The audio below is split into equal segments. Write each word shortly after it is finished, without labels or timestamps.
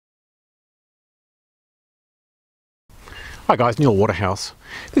Hi guys, Neil Waterhouse.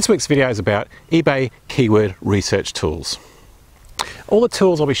 This week's video is about eBay keyword research tools. All the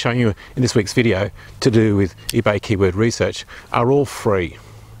tools I'll be showing you in this week's video to do with eBay keyword research are all free.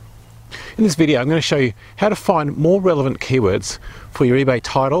 In this video I'm going to show you how to find more relevant keywords for your eBay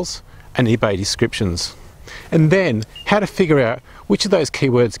titles and eBay descriptions, and then how to figure out which of those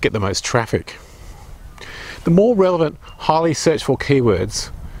keywords get the most traffic. The more relevant, highly searched for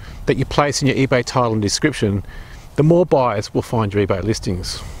keywords that you place in your eBay title and description, the more buyers will find your eBay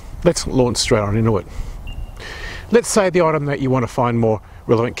listings. Let's launch straight on into it. Let's say the item that you want to find more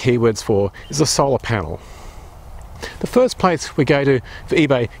relevant keywords for is a solar panel. The first place we go to for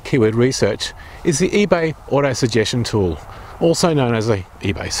eBay keyword research is the eBay auto suggestion tool, also known as the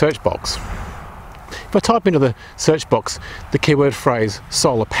eBay search box. If I type into the search box the keyword phrase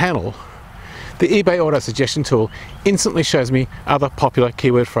solar panel, the eBay auto suggestion tool instantly shows me other popular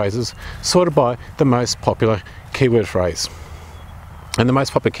keyword phrases sorted by the most popular keyword phrase. And the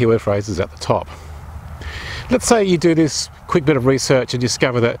most popular keyword phrase is at the top. Let's say you do this quick bit of research and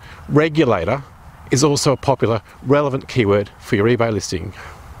discover that regulator is also a popular relevant keyword for your eBay listing.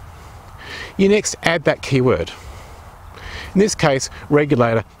 You next add that keyword, in this case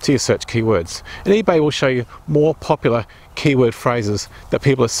regulator, to your search keywords, and eBay will show you more popular keyword phrases that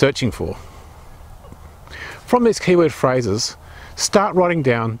people are searching for. From these keyword phrases, start writing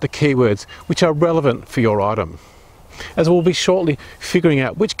down the keywords which are relevant for your item, as we'll be shortly figuring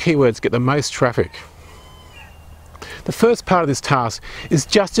out which keywords get the most traffic. The first part of this task is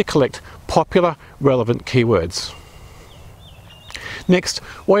just to collect popular relevant keywords. Next,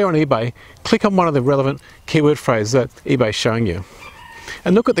 while you're on eBay, click on one of the relevant keyword phrases that eBay is showing you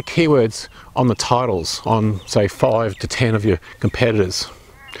and look at the keywords on the titles on, say, 5 to 10 of your competitors.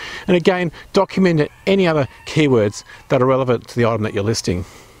 And again, document any other keywords that are relevant to the item that you're listing.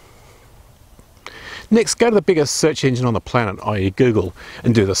 Next, go to the biggest search engine on the planet, i.e. Google,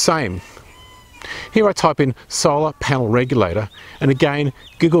 and do the same. Here I type in solar panel regulator, and again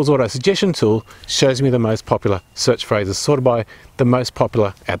Google's auto suggestion tool shows me the most popular search phrases sorted by the most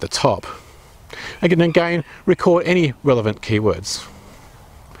popular at the top. I can again record any relevant keywords.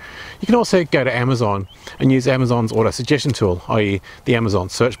 You can also go to Amazon and use Amazon's auto suggestion tool, i.e. the Amazon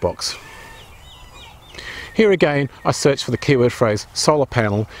search box. Here again I search for the keyword phrase solar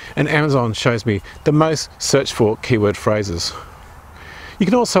panel, and Amazon shows me the most searched for keyword phrases. You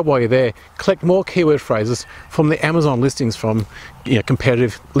can also, while you're there, collect more keyword phrases from the Amazon listings from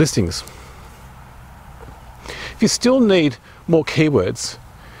competitive listings. If you still need more keywords,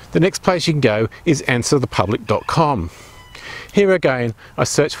 the next place you can go is answerthepublic.com. Here again I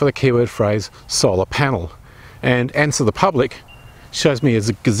search for the keyword phrase solar panel, and Answer the Public shows me as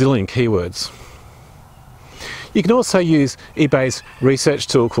a gazillion keywords. You can also use eBay's research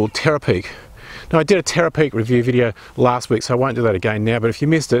tool called Terapeak. Now, I did a Terapeak review video last week, so I won't do that again now, but if you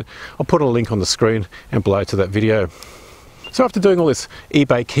missed it, I'll put a link on the screen and below to that video. So after doing all this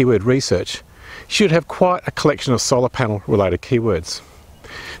eBay keyword research, you should have quite a collection of solar panel related keywords.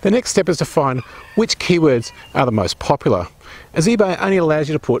 The next step is to find which keywords are the most popular, as eBay only allows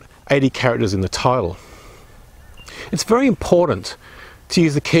you to put 80 characters in the title. It's very important to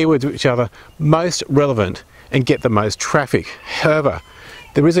use the keywords which are the most relevant and get the most traffic. However,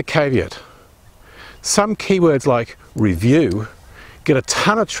 there is a caveat. Some keywords like review get a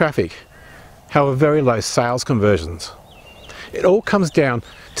ton of traffic, however very low sales conversions. It all comes down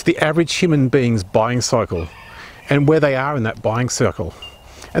to the average human being's buying cycle and where they are in that buying cycle,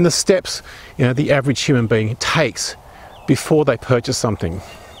 and the steps the average human being takes before they purchase something.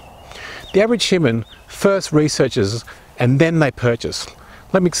 The average human first researches and then they purchase.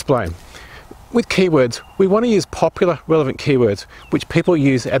 Let me explain. With keywords, we want to use popular, relevant keywords which people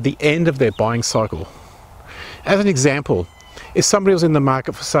use at the end of their buying cycle. As an example, if somebody was in the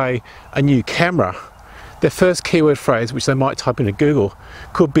market for, say, a new camera, their first keyword phrase, which they might type into Google,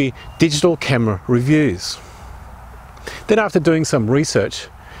 could be digital camera reviews. Then after doing some research,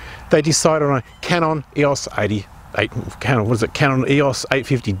 they decide on a Canon EOS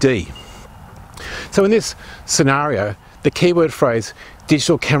 850D. So in this scenario, the keyword phrase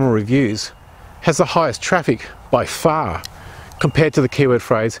digital camera reviews has the highest traffic by far compared to the keyword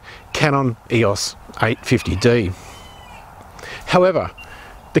phrase Canon EOS 850D. However,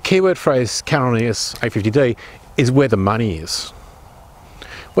 the keyword phrase Canon EOS 850D is where the money is.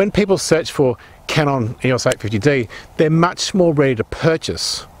 When people search for Canon EOS 850D, they're much more ready to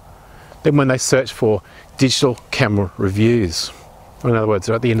purchase than when they search for digital camera reviews. In other words,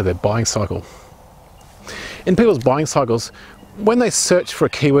 they're at the end of their buying cycle. In people's buying cycles, when they search for a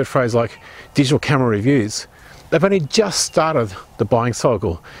keyword phrase like digital camera reviews, They've only just started the buying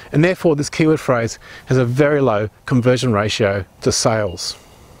cycle, and therefore this keyword phrase has a very low conversion ratio to sales.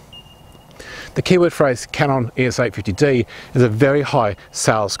 The keyword phrase Canon ES850D has a very high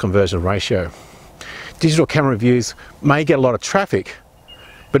sales conversion ratio. Digital camera reviews may get a lot of traffic,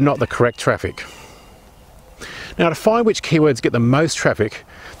 but not the correct traffic. Now, to find which keywords get the most traffic,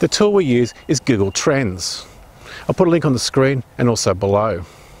 the tool we use is Google Trends. I'll put a link on the screen and also below.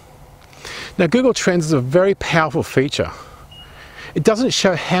 Now, Google Trends is a very powerful feature. It doesn't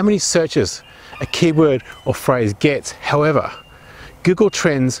show how many searches a keyword or phrase gets. However, Google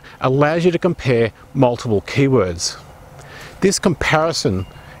Trends allows you to compare multiple keywords. This comparison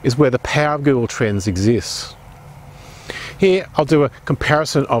is where the power of Google Trends exists. Here I'll do a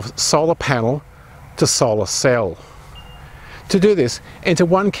comparison of solar panel to solar cell. To do this, enter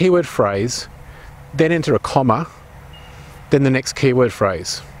one keyword phrase, then enter a comma, then the next keyword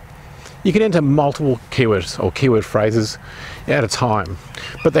phrase. You can enter multiple keywords or keyword phrases at a time,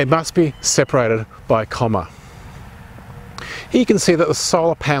 but they must be separated by a comma. Here you can see that the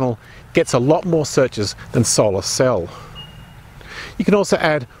solar panel gets a lot more searches than solar cell. You can also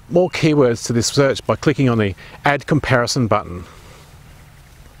add more keywords to this search by clicking on the Add Comparison button.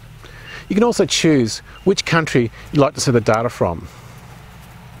 You can also choose which country you'd like to see the data from.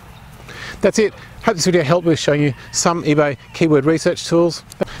 That's it. Hope this video helped with showing you some eBay keyword research tools.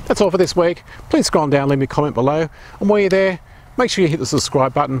 That's all for this week. Please scroll down, leave me a comment below. And while you're there, make sure you hit the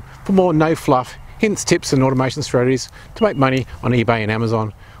subscribe button for more no fluff hints, tips and automation strategies to make money on eBay and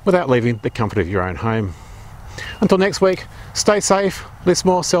Amazon without leaving the comfort of your own home. Until next week, stay safe, list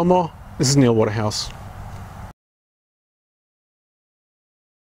more, sell more. This is Neil Waterhouse.